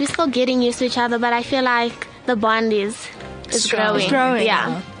still. Like we're still getting used to each other, but I feel like the bond is Strong. growing. It's growing.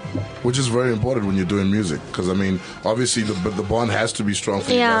 Yeah. Which is very important when you're doing music, because I mean, obviously the bond has to be strong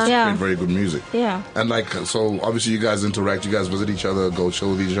for you Yeah. guys to Yeah. create very good music. Yeah. And like, so obviously you guys interact, you guys visit each other, go chill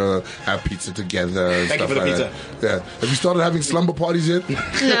with each other, have pizza together, and Thank you stuff for the like that. Yeah. Have you started having slumber parties yet? No,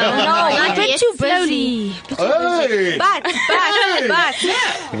 I've been too busy. Hey! But.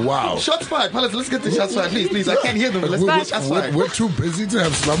 Wow. Shots fired. Fellas, let's get the shots fired. Please. I can't hear them. Let's get the shots fired. We're too busy to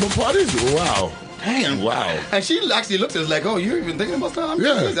have slumber parties? Wow. Damn. Wow. And she actually looks at us like, oh, you're even thinking about stuff? I'm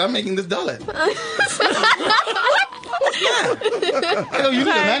Yeah. busy. I'm making this dollar. Hey, you need a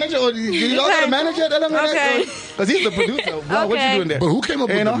manager, or you all got a manager at LMNS? Okay. Because he's the producer. Wow, what you Okay. doing there? But who came up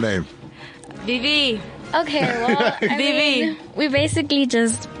with the name? Vivi. Okay, well, I Vivi. mean, we basically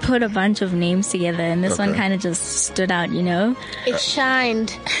just put a bunch of names together, and this one Okay. kind of just stood out, you know? It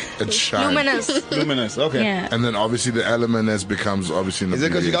shined. It shines. Luminous. Luminous. Okay. Yeah. And then obviously the LMNS becomes obviously. Is it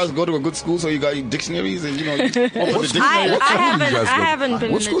because you guys go to a good school, so you got your dictionaries and you know? You open the dictionary? I haven't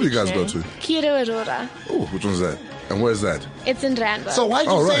been. What in school do the you guys go dictionary. to? Kiro Aurora. Oh, which one's that? And where's that? It's in Randburg. So why'd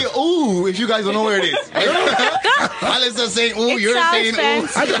you Oh, say right. ooh if you guys don't know where it is? Alice is saying ooh, It you're sounds saying ooh.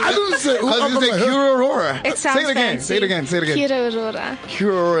 fancy. I didn't say. Because you say Cura Aurora. It sounds Say it again. fancy. Say it again. Say it again. Kiro Aurora.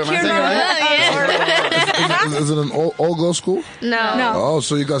 Cura Aurora. Am I saying it right? Is it an all-girl school? No. No. Oh,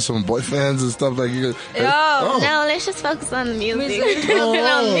 so you got some boyfriends and stuff like you. Oh. No, let's just focus on the music.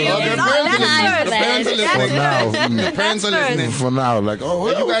 Oh, the parents are listening. For now, The parents are listening. for now, like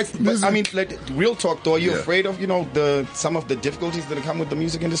But you guys, music. I mean, like, real talk though, are you Yeah. afraid of, you know, some of the difficulties that come with the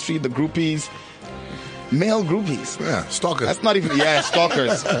music industry, the groupies, male groupies? yeah, stalkers. That's not even,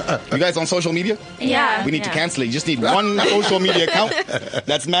 stalkers. You guys on social media? Yeah. We need to cancel it. You just need one social media account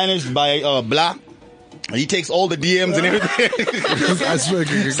that's managed by blah. He takes all the DMs and everything, I swear,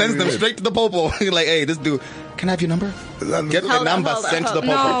 sends them straight to the popo. Like, hey, this dude, can I have your number? Get the number sent to the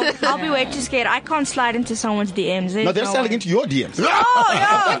popo. No, I'll be way too scared. I can't slide into someone's DMs. No, they're no sliding way. into your DMs. Oh,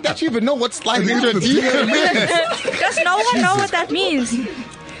 yeah. That you even know what sliding into a DM means. Does no one know what that means?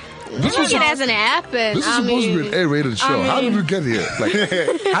 This was, It hasn't happened. this is supposed to be an A-rated show. How did we get here? Like,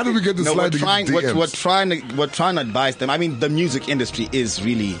 how did we get to No, slide DMs? we're trying to advise them. I mean, the music industry is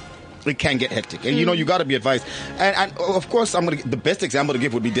really, it can get hectic, and you know you got to be advised. And of course, the best example to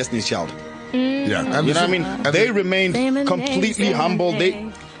give would be Destiny's Child. Yeah, and You know what I mean? and They remained Say my name, completely say my humble. They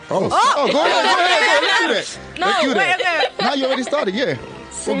name. go ahead, let's do that. No, Let's do wait, that. okay. Now you already started, yeah.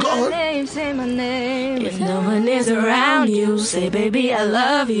 Say go my ahead. name, say my name. If no one is around you, say, baby, I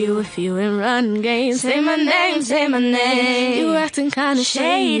love you. If you in run games, say my name, say my name. You acting kinda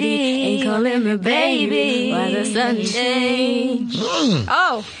shady, ain't calling me baby. Why the sun change?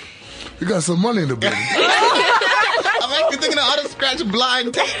 Oh, you got some money in the building, I'm actually thinking of how to scratch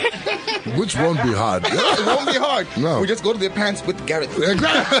blind. which won't be hard. It won't be hard. No. We just go to their parents with Garrett.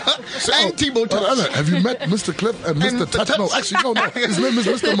 So, And T-Bone Touch. Anna, have you met Mr. Cliff and Mr. Mr. Touch? No, Touch. actually, no. His name is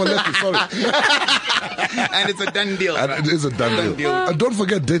Mr. Moletti, sorry. And it's a done deal. And it is a done deal. And don't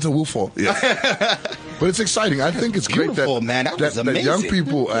forget Data Wolfo. Yeah. But it's exciting. I think it's great Beautiful, that, man. That was that young amazing.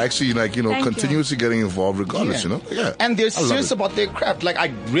 people are actually, like, you know, Thank you. continuously getting involved regardless, you know? Yeah. And they're I love serious it. about their craft. Like, I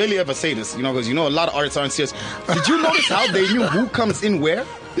rarely ever say this, you know, because, you know, a lot of artists aren't serious. Did you notice how they knew who comes in where?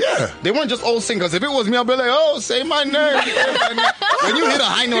 Yeah. They weren't just all singers. If it was me, I'd be like, oh, say my name. Say my name. When you hit a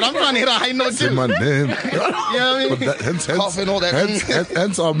high note, I'm trying to hit a high note Say too. my name. You know what I mean? But that, hence, Coughing, all that.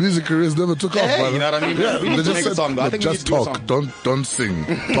 hence our music careers never took off, Hey, brother. you know what I mean? Yeah, We need they to just make a said, song, though. I "Look, think we just need to do a talk. song." Don't sing.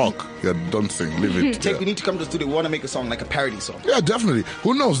 Talk. Yeah, don't sing. Leave it. We Yeah. need to come to the studio. We want to make a song, like a parody song. Yeah, definitely.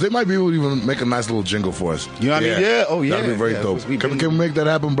 Who knows? They might be able to even make a nice little jingle for us. You know what I mean? Yeah. Oh, yeah. That'd be very Yeah, dope. because we've Can been- we make that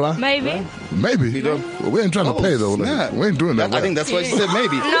happen, blah? maybe. Maybe. do. Well, we ain't trying to pay, though. Like, snap. we ain't doing that. I think that's why she said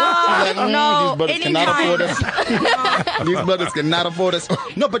maybe. No, these brothers cannot afford anytime. us. These brothers cannot afford us.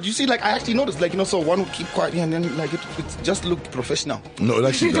 No, but you see, like, I actually noticed, like, you know, so one would keep quiet here and then, like, it just looked professional. No, it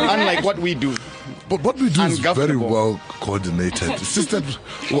actually does. Unlike what we do. But what we do is very Ungovernable. well coordinated. It's just that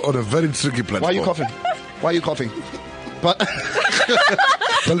we're on a very tricky platform. Why are you coughing? Why are you coughing? But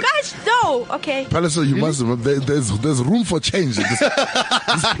Guys, no. Okay. Palliser, you must remember, there's room for change in this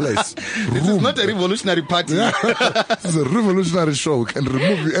place. this is not a revolutionary party. This is a revolutionary show. We can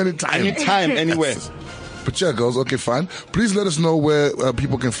remove you anytime. Anytime, anywhere. But yeah, girls, okay, fine. Please let us know where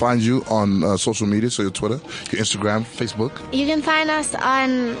people can find you on social media, so your Twitter, your Instagram, Facebook. You can find us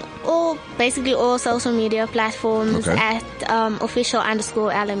on basically all social media platforms Okay. at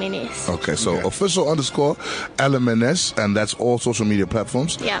official_LMNS. Okay, so official_LMNS, and that's all social media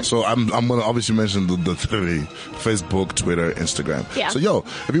platforms. Yeah. So I'm gonna obviously mention the three: Facebook, Twitter, Instagram. Yeah. So yo,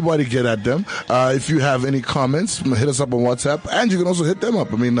 everybody get at them. If you have any comments, hit us up on WhatsApp, and you can also hit them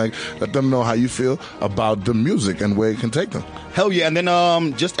up. I mean, like, let them know how you feel about the music and where it can take them. Hell yeah. And then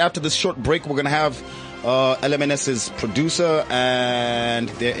just after this short break, we're going to have LMNS's producer and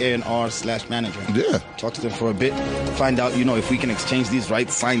their A&R/manager. Yeah. Talk to them for a bit. Find out, you know, if we can exchange these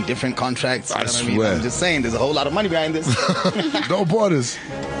rights, sign different contracts. You I know what I mean? swear. I'm just saying, there's a whole lot of money behind this. No borders.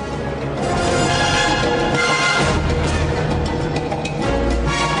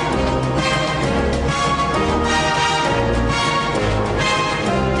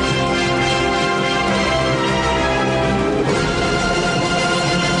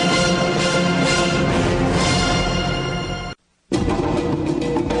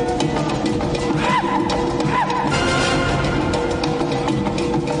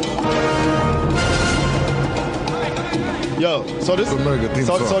 So this America theme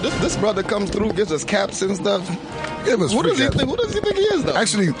song. so this brother comes through, gives us caps and stuff. Give us Who free does he caps. think? Who does he think he is, though?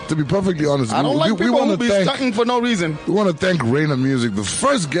 Actually, to be perfectly honest, I don't like people wanna who be stunting for no reason. We want to thank Rainer Music, the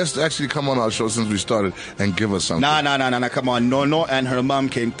first guest to actually come on our show since we started and give us something. Nah. Come on. Nono and her mom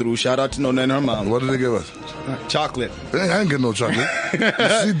came through. Shout out to Nono and her mom. What did they give us? Chocolate. I ain't getting no chocolate.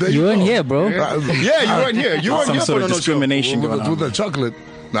 See, there You weren't go. here, bro. Yeah, you weren't here. You weren't Some here sort for of no discrimination going With on. the chocolate.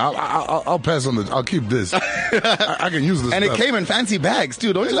 Now I'll pass on I'll keep this. I can use this. And stuff. it came in fancy bags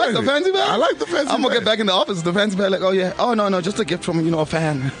too. Don't you like the Exactly. fancy bag? I like the fancy I'm gonna bag. get back in the office with the fancy bag. Like, oh yeah, oh no, just a gift from a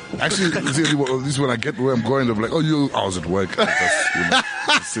fan. Actually, see, at least when I get where I'm going, they're like, "Oh, I was at work."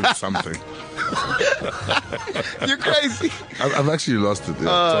 Just see something. You're crazy. I've actually lost it.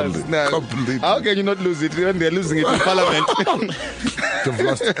 Yeah, totally, Nah. completely. How can you not lose it when they're losing it in Parliament? They've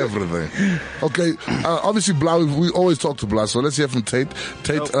lost everything. Okay, obviously, Blau, we always talk to Blau, so let's hear from Tate.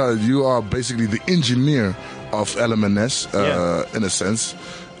 Tate, you are basically the engineer of LMNS, in a sense.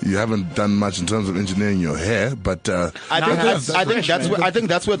 You haven't done much in terms of engineering your hair, but I think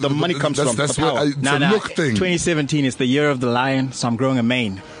that's where the money comes from. That's the where power. it's a look thing. 2017 is the year of the lion, so I'm growing a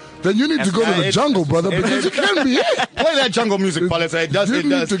mane. Then you need to go to the jungle, brother, because you can't be here. Play that jungle music, Paulus. It does. You It need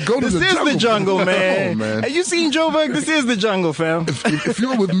does. to go to This the is jungle. the jungle, Come man. on, man. Have you seen Joburg? This is the jungle, fam. If you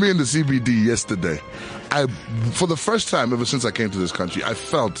were with me in the CBD yesterday, for the first time ever since I came to this country, I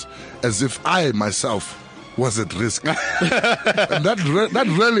felt as if I myself was at risk. And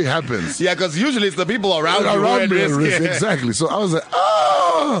that rarely happens. Yeah, because usually it's the people around you who are at me at risk. risk. Exactly. So I was like,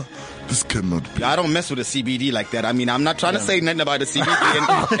 oh, this cannot be. I don't mess with the CBD like that. I mean, I'm not trying to say nothing about the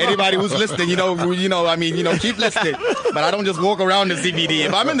CBD. And anybody who's listening, keep listening. But I don't just walk around the CBD.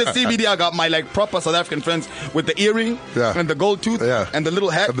 If I'm in the CBD, I got my proper South African friends with the earring and the gold tooth and the little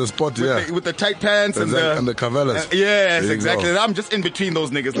hat And the spot, with the tight pants and the cavellas. yes, There you exactly. go. I'm just in between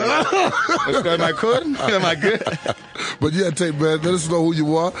those niggas. Am I good? Am I good? But yeah, Tate, man, let us know who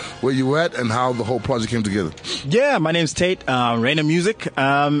you are, where you at, and how the whole project came together. Yeah, my name's Tate, Rainer Music,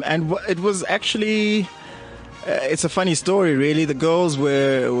 and it was actually. It's a funny story, really. The girls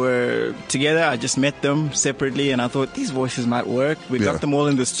were together. I just met them separately, and I thought these voices might work. We got them all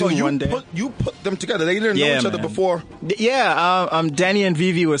in the So studio one day. you put them together. They didn't know each other man. before. Yeah, Danny and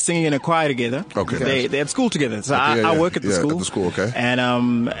Vivi were singing in a choir together. Okay. They had school together. So Okay, I work at the school. At the school, okay. And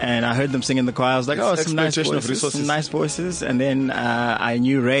I heard them sing in the choir. I was like, It's some nice exploitation of voices. resources. Some nice voices. And then I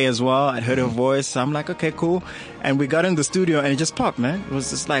knew Ray as well. I'd heard her voice. So I'm like, okay, cool. And we got in the studio and it just popped, man. It was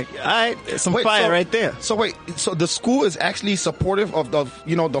just like, all right, some fire right there. So the school is actually supportive of the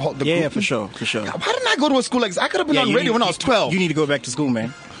whole the Yeah, group? for sure. Why didn't I go to a school like this? I could have been on you radio need- when I was 12. You need to go back to school,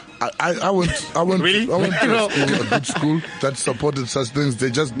 man. I went Really? I went to a good school that supported such things.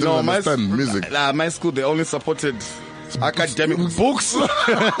 They just didn't understand music. My school, they only supported academic books.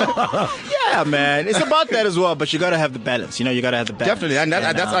 Yeah, man. It's about that as well, but you gotta have the balance. You gotta have the balance. Definitely, and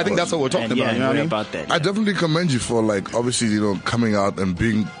I think that's what we're talking about. You know what I mean? About that. I definitely commend you for obviously coming out and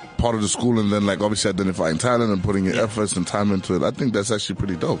being part of the school and then obviously identifying talent and putting your efforts and time into it. I think that's actually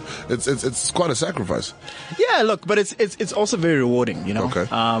pretty dope. It's quite a sacrifice. Yeah, look, but it's also very rewarding, Okay. Is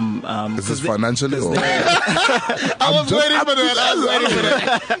this 'cause financially or? I was waiting for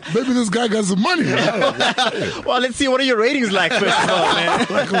that. Maybe this guy got some money. well, let's see. What are your ratings like, first of all,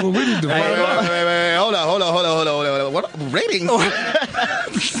 man? We need to find out. Wait, hold on. What ratings?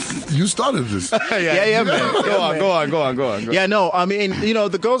 You started this. Yeah, man. Go on. Yeah, no, I mean,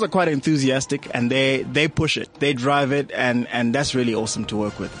 the girls are quite enthusiastic and they push it, they drive it, and that's really awesome to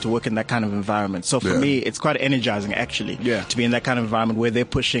work with, to work in that kind of environment. So for me, it's quite energizing actually, to be in that kind of environment where they're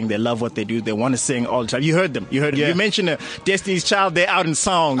pushing, they love what they do, they want to sing all the time. You heard them. You mentioned Destiny's Child, they're out in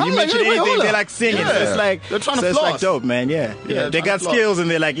song. You mentioned anything, they're like singing. Yeah. So it's like They're trying to it's floss. like dope, man. Yeah. They got skills and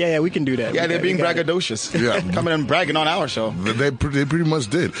they're like, yeah, we can do that. Yeah, they're being We got it. braggadocious. Yeah. Coming and bragging on our show. They pretty much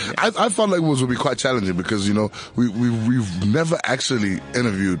did. I felt like it would be quite challenging because we've never actually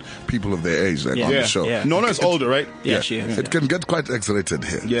interviewed people of their age on the show. Yeah. Nona is older, right? Yeah, she is. It can get quite X-rated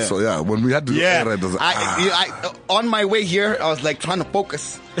here. Yeah. So when we had to air it, I was like, I on my way here, I was trying to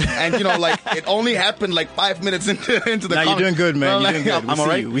focus, and it only happened 5 minutes into the. Now you're doing good, man. You're doing good. I'm all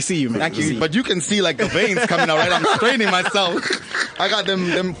right. We see you, man. Thank We see you. you. But you can see the veins coming out. Right, I'm straining myself. I got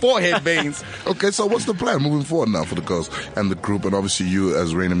them forehead veins. okay, so what's the plan moving forward now for the girls and the group, and obviously you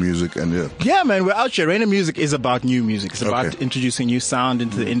as Rainer Music and Yeah, man, we're out here. Rainer Music is about new music. It's about Okay. introducing new sound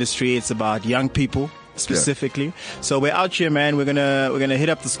into the industry. It's about young people specifically. So we're out here, man. We're gonna hit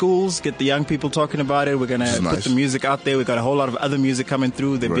up the schools, get the young people talking about it. We're gonna Which is put nice. the music out there. We've got a whole lot of other music coming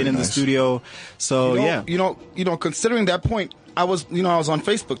through. They've Very been in the nice. studio. So Considering that point, I was on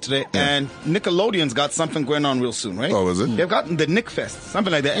Facebook today, and Nickelodeon's got something going on real soon, right? Oh, is it? They've got the Nick Fest,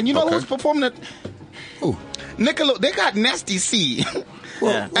 something like that. And you know Okay. who's performing it? Oh. They got Nasty C.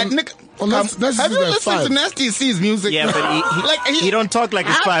 Well, and Nick, that's have you listened to Nasty C's music? Yeah, but he don't talk like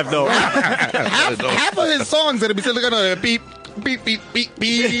he's 5 though. half of his songs that'll be saying beep, beep, beep, beep,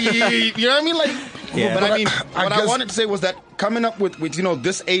 beep. You know what I mean? Like, yeah. But I mean, what I wanted to say was that coming up with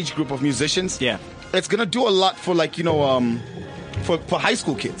this age group of musicians, it's gonna do a lot for for high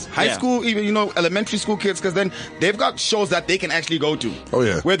school kids, school, even elementary school kids, because then they've got shows that they can actually go to. Oh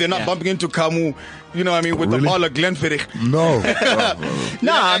yeah, where they're not bumping into Camus. You know what I mean? With the Paula Glenfiddich. No.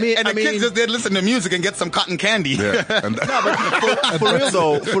 I mean, kids just there listen to music and get some cotton candy. Yeah.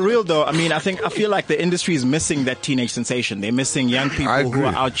 But for real though, I mean, I feel like the industry is missing that teenage sensation. They're missing young people who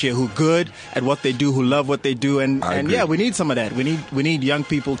are out here, who are good at what they do, who love what they do, and yeah, we need some of that. We need young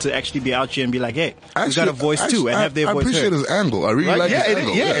people to actually be out here and be like, hey, we got a voice too, and have their voice heard. I appreciate his angle. I really like his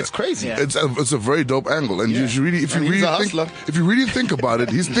angle. It's crazy. Yeah. It's a very dope angle, and if you really think about it,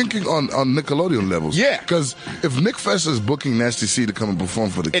 he's thinking on Nickelodeon level. Yeah. Because if Nick Fest is booking Nasty C to come and perform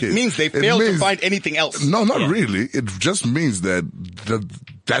for the kids, it means they failed to find anything else. No, not really. It just means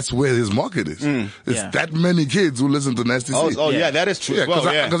that's where his market is. It's that many kids who listen to Nasty C. Oh, yeah, that is true. Yeah,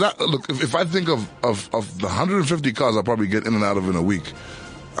 because look, if I think of the 150 cars I probably get in and out of in a week,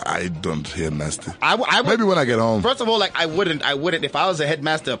 I don't hear Nasty. Maybe when I get home. First of all, I wouldn't. If I was a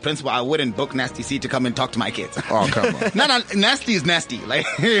headmaster or principal, I wouldn't book Nasty C to come and talk to my kids. Oh, come on. No, Nasty is nasty. Like,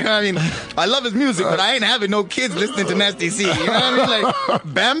 you know what I mean? I love his music, but I ain't having no kids listening to Nasty C. You know what I mean? Like,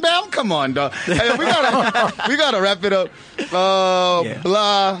 Bam Bam? Come on, dog. Hey, we gotta wrap it up.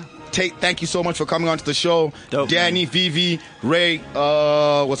 Blah. Tate, thank you so much for coming on to the show. Dope, Danny, man. Vivi, Ray,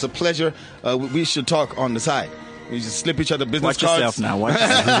 was a pleasure. We should talk on the side. We just slip each other business cards. Watch yourself now. Watch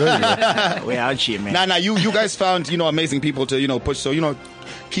yourself. We're out here, man. Nah. You guys found amazing people to push. So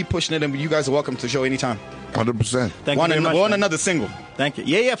keep pushing it, and you guys are welcome to the show anytime. 100%. Thank you very much. We're on another single. Thank you.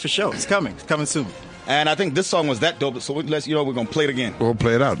 Yeah, for sure. It's coming. It's coming soon. And I think this song was that dope. So we're gonna play it again. We'll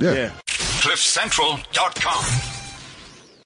play it out. Yeah. CliffCentral.com